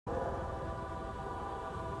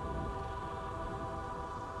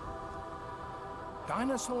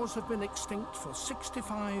Dinosaurs have been extinct for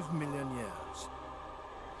 65 million years.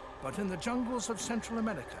 But in the jungles of Central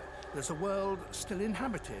America, there's a world still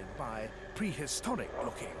inhabited by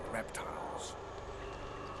prehistoric-looking reptiles.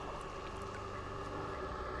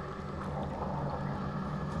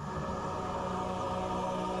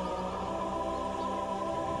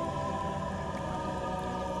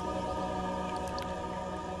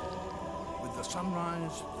 With the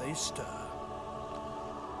sunrise, they stir.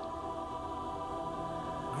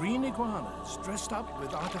 Green iguanas, dressed up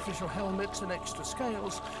with artificial helmets and extra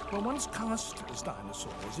scales, were once cast as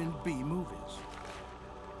dinosaurs in B-movies.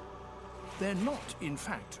 They're not, in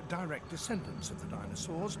fact, direct descendants of the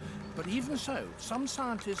dinosaurs, but even so, some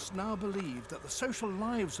scientists now believe that the social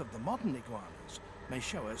lives of the modern iguanas may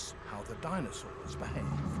show us how the dinosaurs behaved.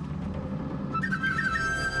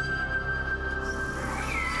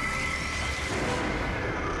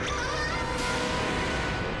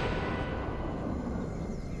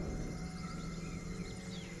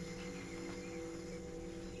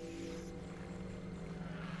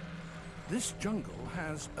 This jungle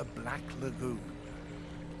has a black lagoon,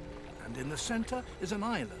 and in the center is an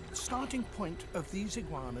island, starting point of these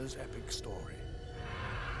iguanas' epic story.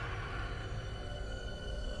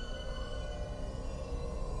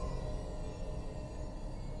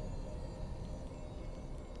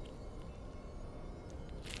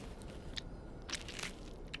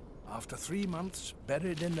 After 3 months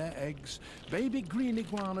buried in their eggs, baby green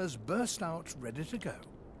iguanas burst out ready to go.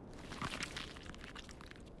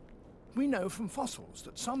 We know from fossils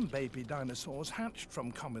that some baby dinosaurs hatched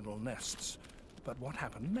from communal nests, but what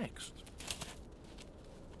happened next?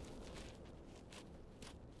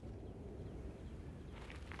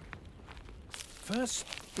 First,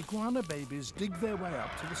 iguana babies dig their way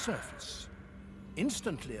up to the surface.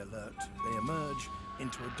 Instantly alert, they emerge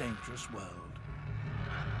into a dangerous world.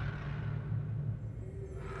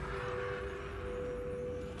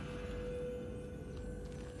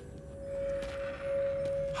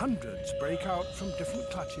 Hundreds break out from different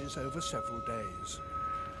clutches over several days.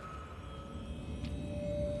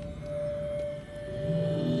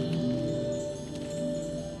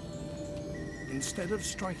 Instead of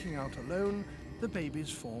striking out alone, the babies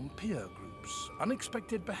form peer groups,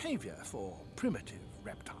 unexpected behavior for primitive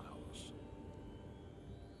reptiles.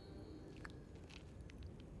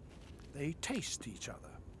 They taste each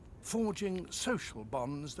other, forging social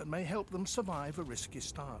bonds that may help them survive a risky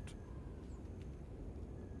start.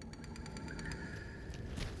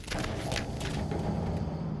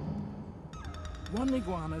 One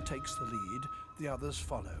iguana takes the lead, the others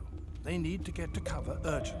follow. They need to get to cover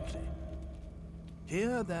urgently.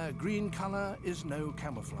 Here, their green color is no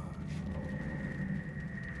camouflage.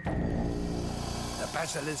 The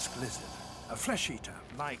basilisk lizard, a flesh-eater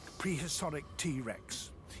like prehistoric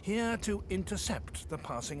T-Rex, here to intercept the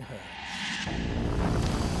passing herd.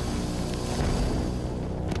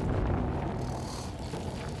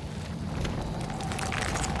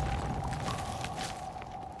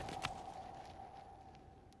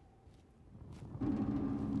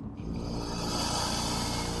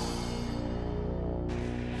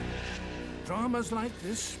 Dramas like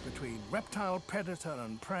this between reptile predator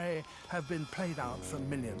and prey have been played out for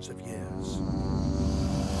millions of years.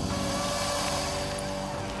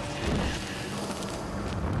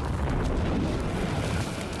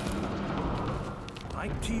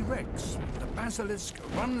 Like T-Rex, the basilisk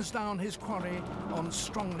runs down his quarry on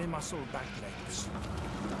strongly muscled back legs.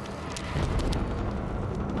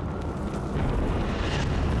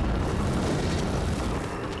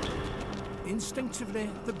 Instinctively,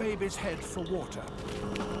 the babies head for water.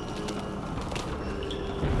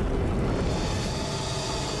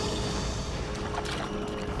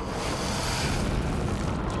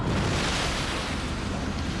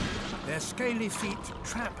 Their scaly feet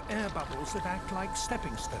trap air bubbles that act like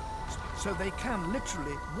stepping stones, so they can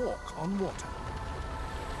literally walk on water.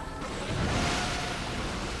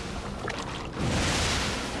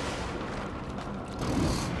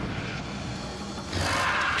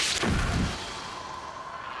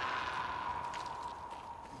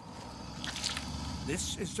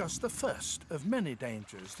 This is just the first of many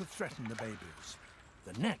dangers that threaten the babies.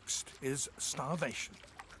 The next is starvation.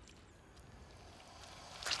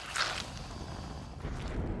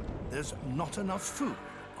 There's not enough food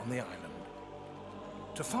on the island.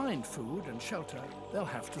 To find food and shelter, they'll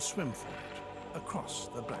have to swim for it across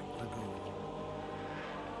the Black Lagoon.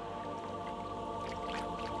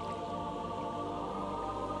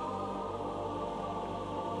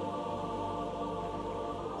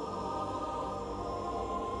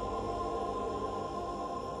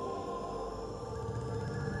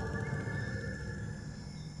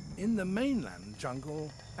 In the mainland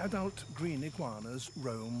jungle, adult green iguanas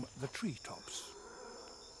roam the treetops.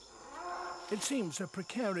 It seems a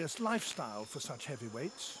precarious lifestyle for such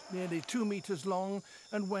heavyweights, nearly 2 meters long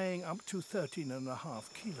and weighing up to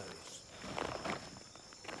 13.5 kilos.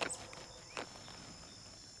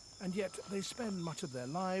 And yet they spend much of their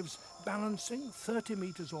lives balancing 30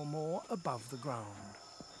 meters or more above the ground.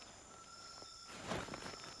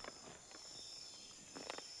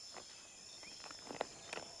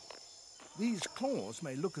 These claws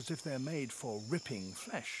may look as if they're made for ripping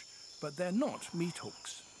flesh, but they're not meat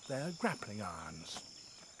hooks, they're grappling irons.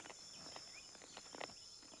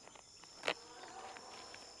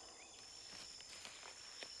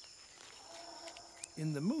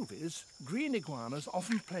 In the movies, green iguanas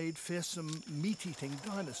often played fearsome, meat-eating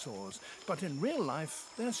dinosaurs, but in real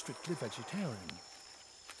life, they're strictly vegetarian.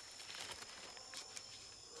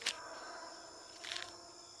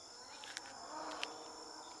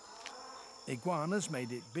 Iguanas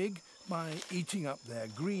made it big by eating up their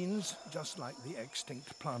greens, just like the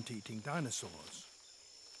extinct plant-eating dinosaurs.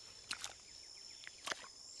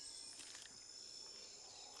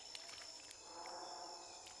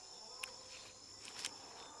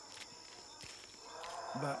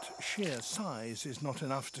 But sheer size is not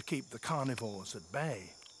enough to keep the carnivores at bay.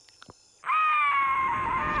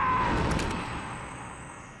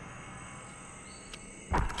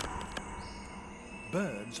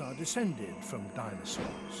 Birds are descended from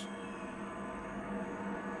dinosaurs.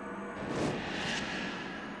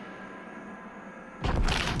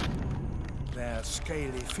 Their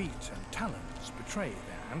scaly feet and talons betray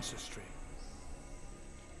their ancestry.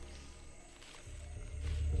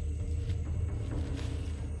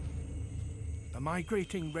 A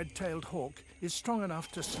migrating red-tailed hawk is strong enough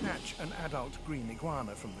to snatch an adult green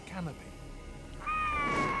iguana from the canopy.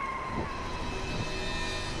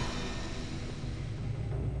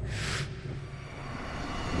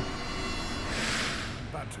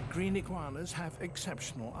 But green iguanas have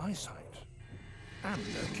exceptional eyesight and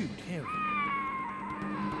acute hearing.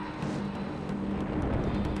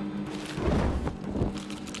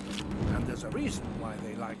 And there's a reason why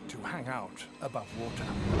they like to hang out above water.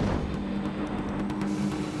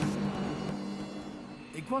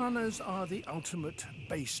 Iguanas are the ultimate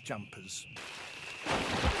base jumpers.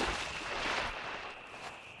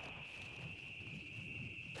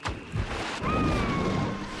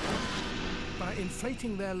 By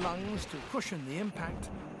inflating their lungs to cushion the impact,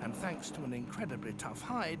 and thanks to an incredibly tough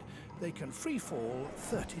hide, they can free fall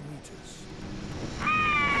 30 meters.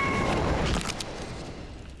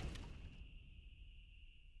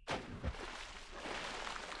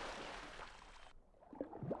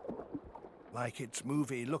 Like its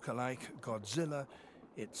movie look-alike Godzilla,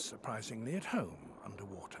 it's surprisingly at home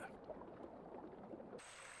underwater.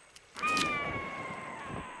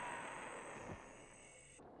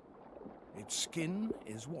 Its skin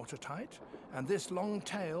is watertight, and this long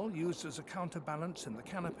tail, used as a counterbalance in the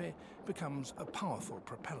canopy, becomes a powerful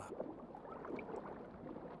propeller.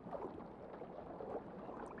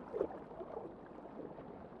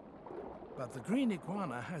 But the green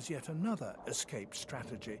iguana has yet another escape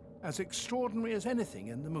strategy, as extraordinary as anything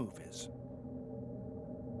in the movies.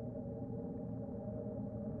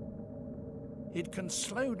 It can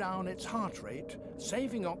slow down its heart rate,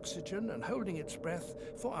 saving oxygen and holding its breath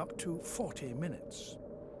for up to 40 minutes.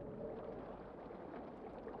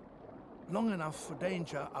 Long enough for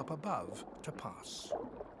danger up above to pass.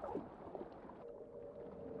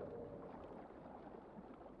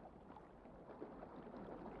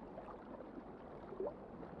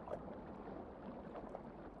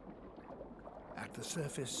 At the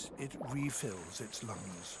surface, it refills its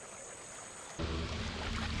lungs.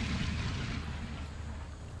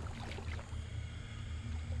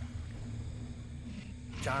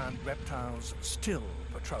 Giant reptiles still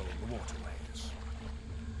patrol the waterways.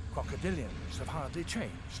 Crocodilians have hardly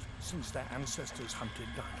changed since their ancestors hunted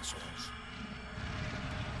dinosaurs.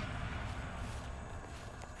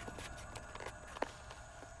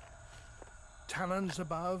 Talons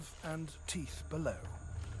above and teeth below.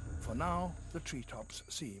 For now, the treetops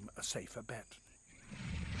seem a safer bet.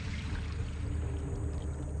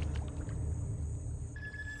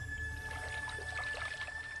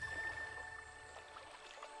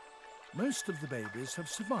 Most of the babies have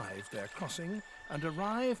survived their crossing and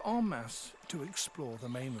arrive en masse to explore the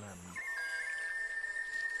mainland.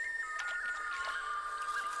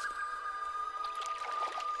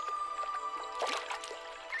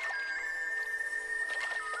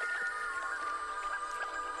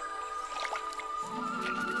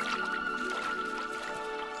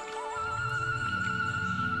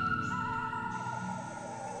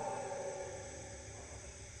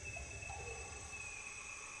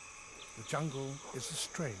 jungle is a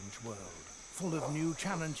strange world, full of new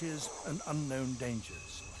challenges and unknown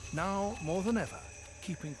dangers. Now, more than ever,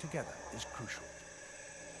 keeping together is crucial.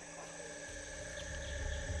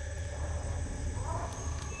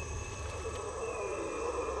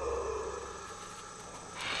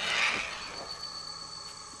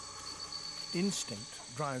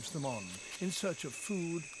 Instinct drives them on in search of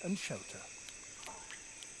food and shelter.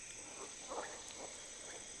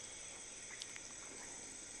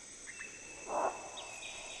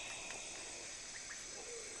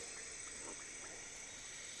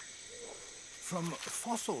 From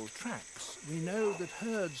fossil tracks, we know that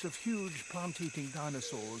herds of huge plant-eating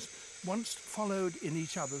dinosaurs once followed in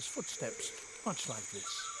each other's footsteps, much like this.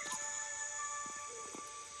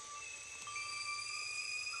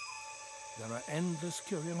 There are endless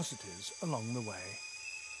curiosities along the way.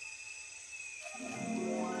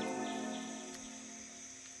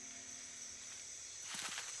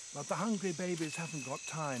 But the hungry babies haven't got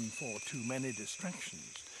time for too many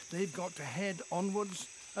distractions. They've got to head onwards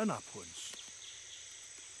and upwards.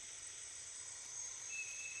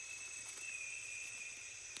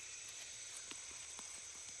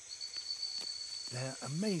 They're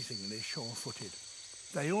amazingly sure-footed.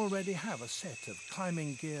 They already have a set of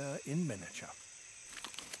climbing gear in miniature.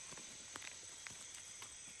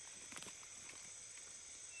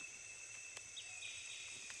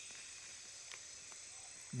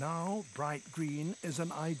 Now, bright green is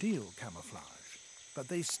an ideal camouflage, but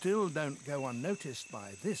they still don't go unnoticed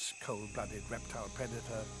by this cold-blooded reptile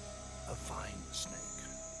predator, a vine snake.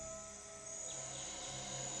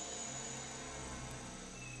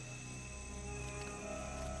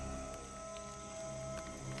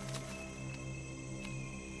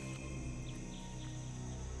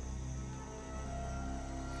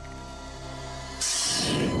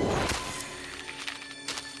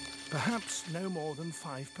 Perhaps no more than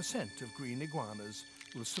 5% of green iguanas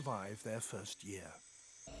will survive their first year.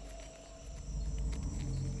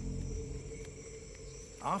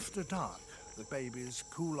 After dark, the babies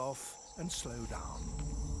cool off and slow down.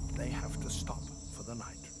 They have to stop for the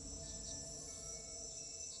night.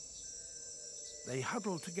 They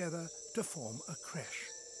huddle together to form a creche.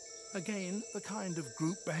 Again, the kind of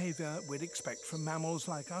group behavior we'd expect from mammals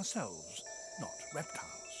like ourselves, not reptiles.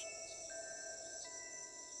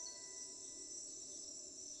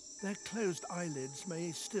 Their closed eyelids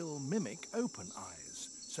may still mimic open eyes,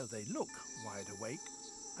 so they look wide awake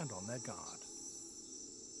and on their guard.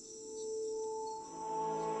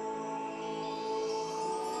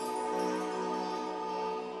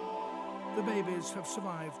 The babies have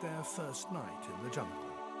survived their first night in the jungle,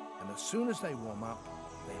 and as soon as they warm up,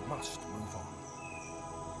 they must move on.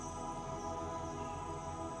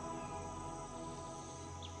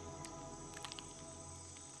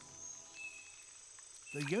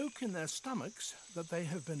 The yolk in their stomachs that they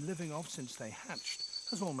have been living off since they hatched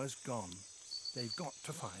has almost gone. They've got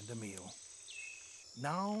to find a meal.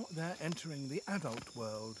 Now they're entering the adult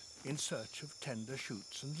world in search of tender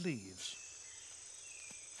shoots and leaves.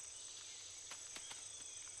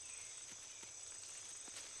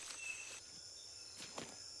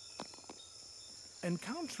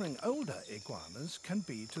 Encountering older iguanas can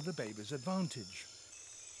be to the baby's advantage.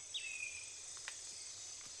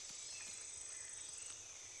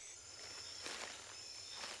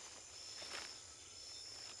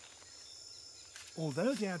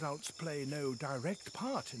 Although the adults play no direct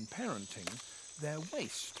part in parenting, their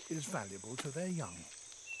waste is valuable to their young.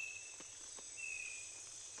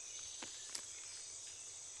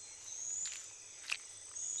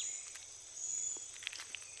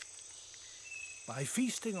 By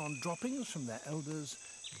feasting on droppings from their elders,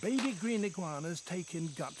 baby green iguanas take in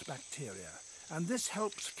gut bacteria, and this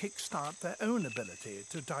helps kickstart their own ability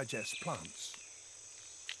to digest plants.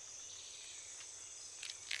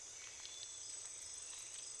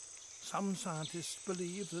 Some scientists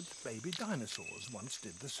believe that baby dinosaurs once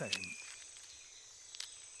did the same.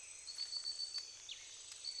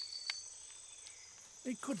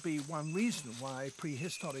 It could be one reason why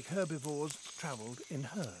prehistoric herbivores travelled in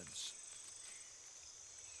herds.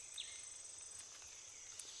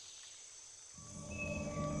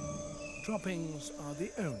 Droppings are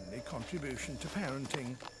the only contribution to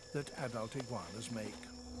parenting that adult iguanas make.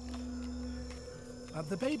 But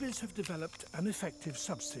the babies have developed an effective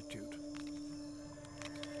substitute.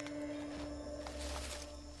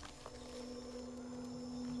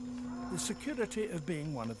 The security of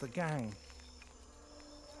being one of the gang.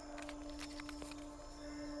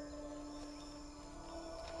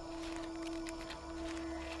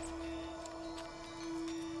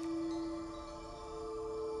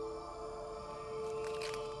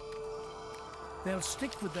 They'll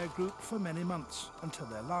stick with their group for many months until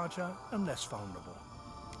they're larger and less vulnerable.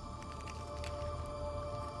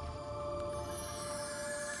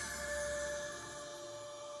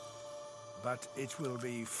 But it will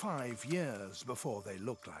be 5 years before they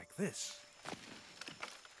look like this.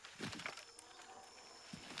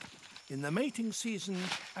 In the mating season,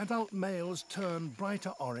 adult males turn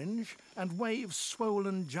brighter orange and wave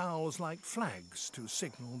swollen jowls like flags to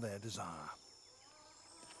signal their desire.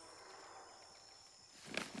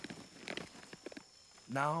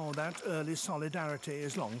 Now that early solidarity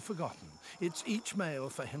is long forgotten. It's each male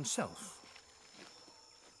for himself.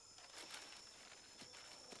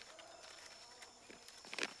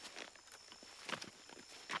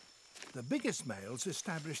 The biggest males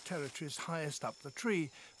establish territories highest up the tree,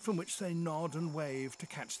 from which they nod and wave to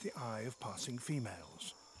catch the eye of passing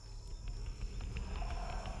females.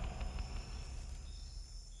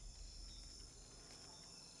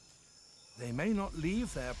 They may not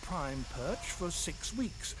leave their prime perch for 6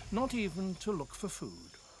 weeks, not even to look for food.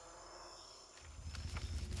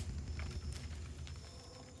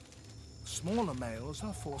 Smaller males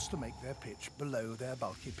are forced to make their pitch below their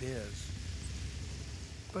bulky peers.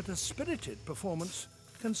 But a spirited performance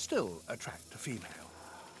can still attract a female.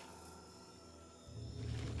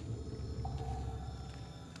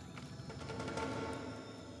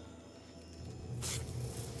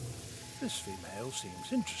 This female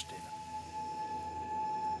seems interested.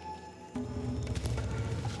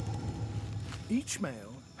 Each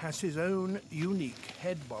male has his own unique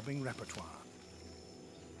head-bobbing repertoire.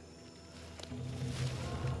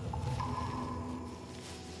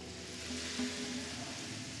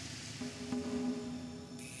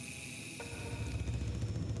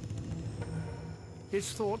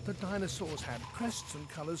 It's thought that dinosaurs had crests and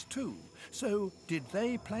colours too. So, did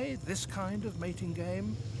they play this kind of mating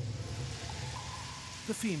game?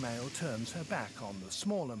 The female turns her back on the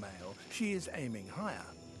smaller male. She is aiming higher.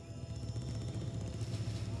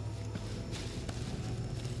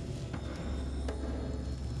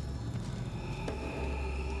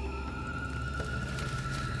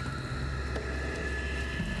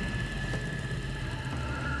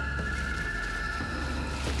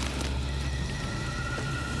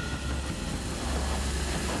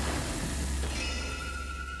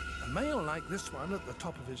 A male like this one at the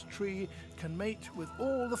top of his tree can mate with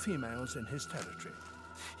all the females in his territory.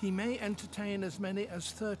 He may entertain as many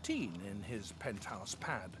as 13 in his penthouse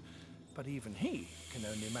pad, but even he can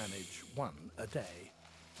only manage 1 a day.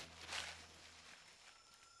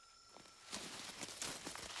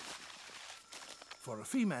 For a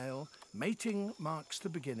female, mating marks the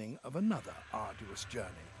beginning of another arduous journey,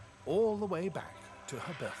 all the way back to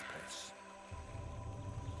her birthplace.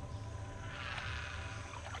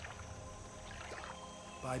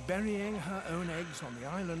 By burying her own eggs on the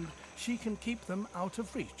island, she can keep them out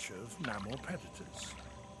of reach of mammal predators.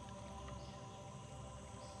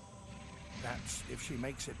 That's if she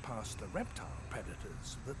makes it past the reptile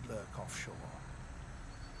predators that lurk offshore.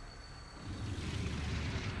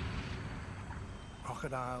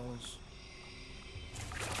 Crocodiles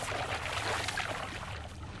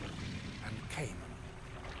and caiman.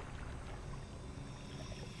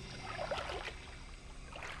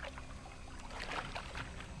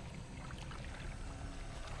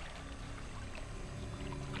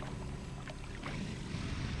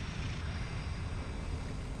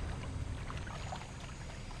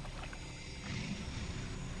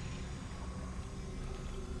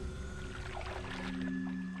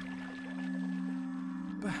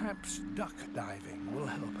 Perhaps duck diving will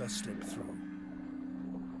help her slip through.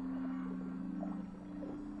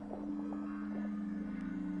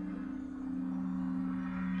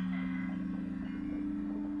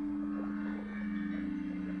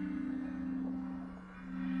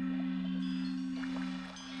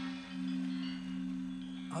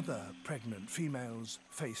 Other pregnant females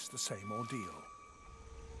face the same ordeal.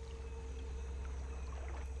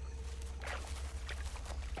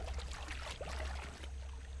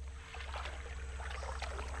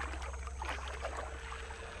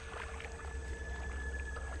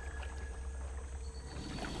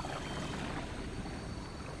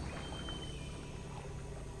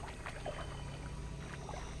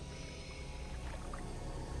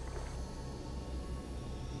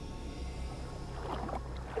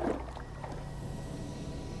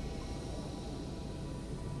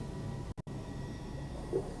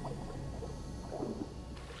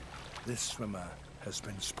 This swimmer has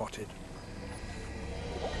been spotted.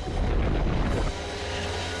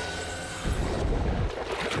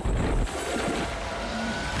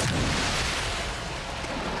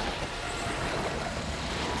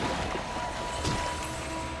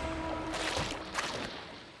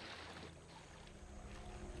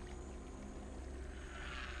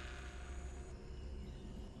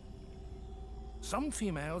 Some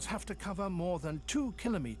females have to cover more than 2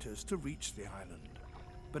 kilometers to reach the island,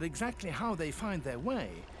 but exactly how they find their way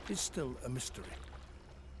is still a mystery.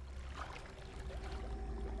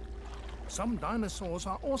 Some dinosaurs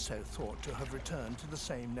are also thought to have returned to the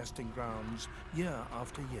same nesting grounds year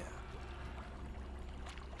after year.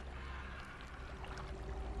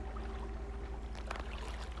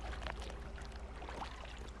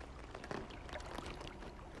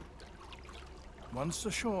 Once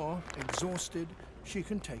ashore, exhausted, she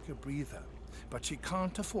can take a breather, but she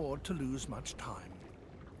can't afford to lose much time.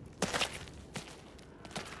 The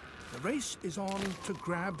race is on to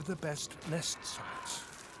grab the best nest sites.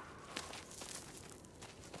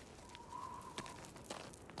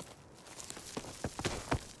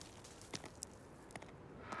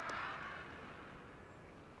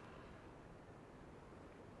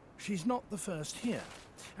 She's not the first here,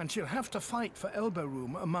 and she'll have to fight for elbow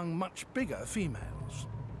room among much bigger females.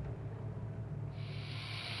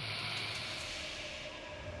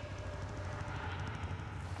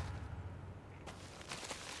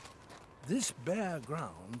 This bare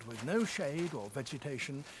ground with no shade or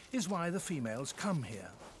vegetation is why the females come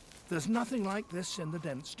here. There's nothing like this in the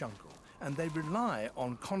dense jungle, and they rely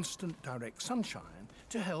on constant direct sunshine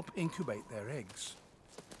to help incubate their eggs.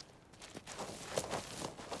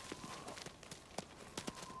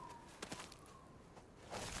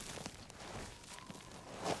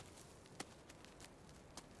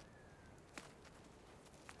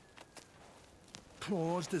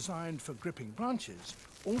 Claws designed for gripping branches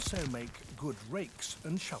also make good rakes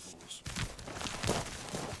and shovels.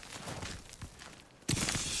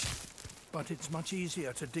 But it's much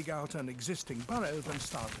easier to dig out an existing burrow than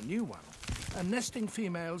start a new one, and nesting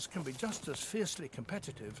females can be just as fiercely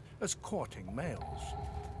competitive as courting males.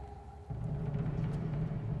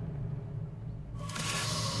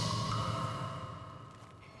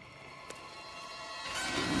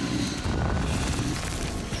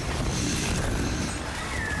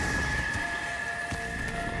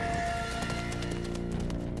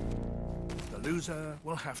 Loser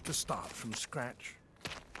will have to start from scratch.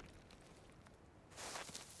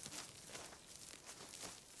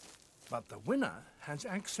 But the winner has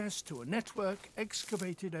access to a network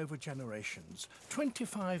excavated over generations,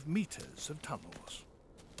 25 meters of tunnels.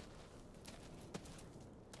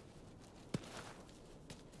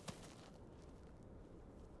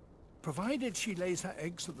 Provided she lays her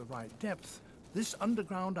eggs at the right depth, this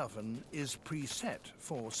underground oven is preset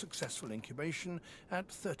for successful incubation at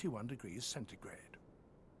 31 degrees centigrade.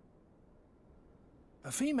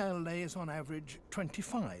 A female lays on average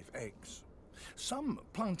 25 eggs. Some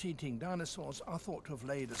plant-eating dinosaurs are thought to have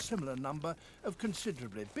laid a similar number of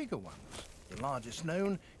considerably bigger ones. The largest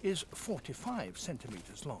known is 45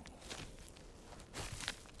 centimeters long.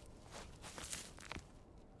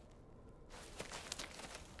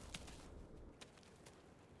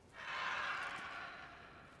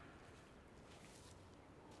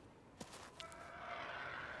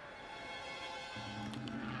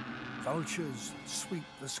 Vultures sweep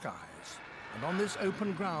the skies, and on this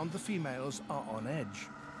open ground the females are on edge.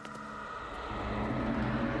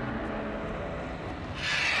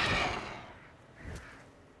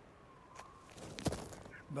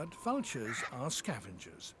 But vultures are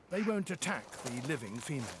scavengers. They won't attack the living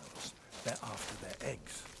females. They're after their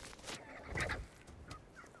eggs.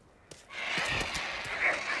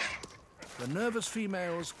 The nervous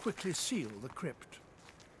females quickly seal the crypt.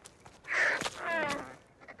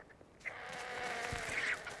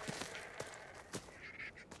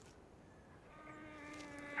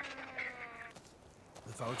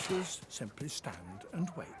 The vultures simply stand and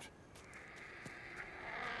wait.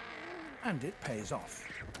 And it pays off.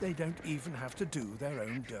 They don't even have to do their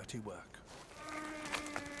own dirty work.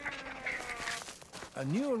 A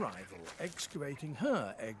new arrival, excavating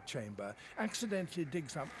her egg chamber, accidentally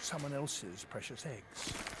digs up someone else's precious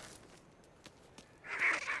eggs.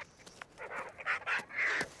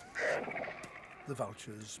 The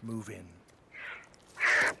vultures move in.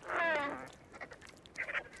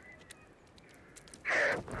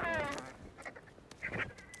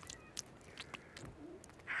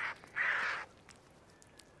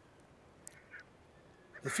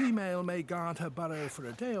 The female may guard her burrow for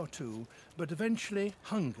a day or two, but eventually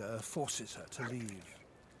hunger forces her to leave.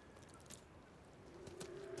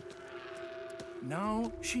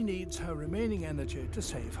 Now she needs her remaining energy to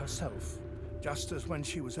save herself. Just as when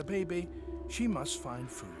she was a baby, she must find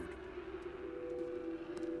food.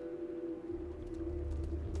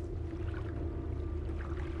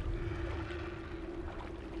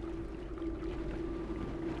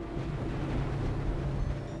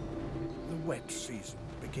 The wet season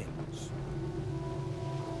begins.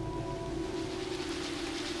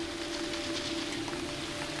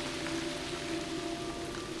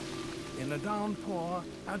 In a downpour,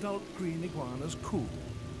 adult green iguanas cool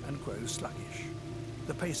and grow sluggish.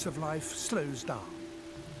 The pace of life slows down,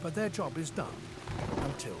 but their job is done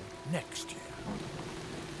until next year.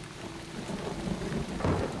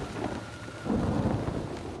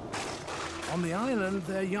 On the island,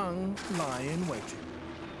 their young lie in waiting,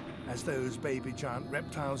 as those baby giant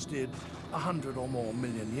reptiles did 100 or more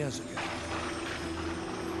million years ago.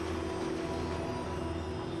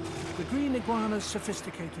 The green iguana's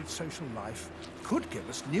sophisticated social life could give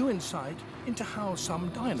us new insight into how some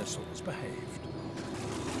dinosaurs behaved.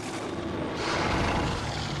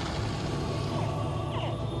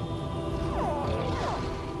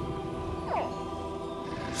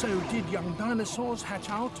 So did young dinosaurs hatch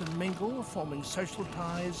out and mingle, forming social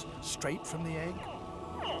ties straight from the egg?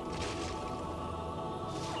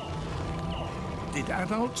 Did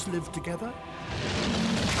adults live together?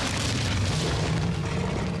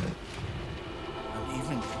 And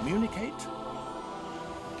even communicate?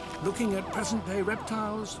 Looking at present-day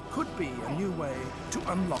reptiles could be a new way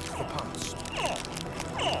to unlock the past.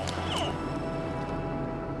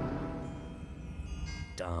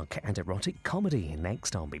 Dark and erotic comedy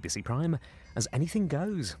next on BBC Prime as anything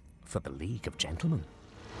goes for the League of Gentlemen.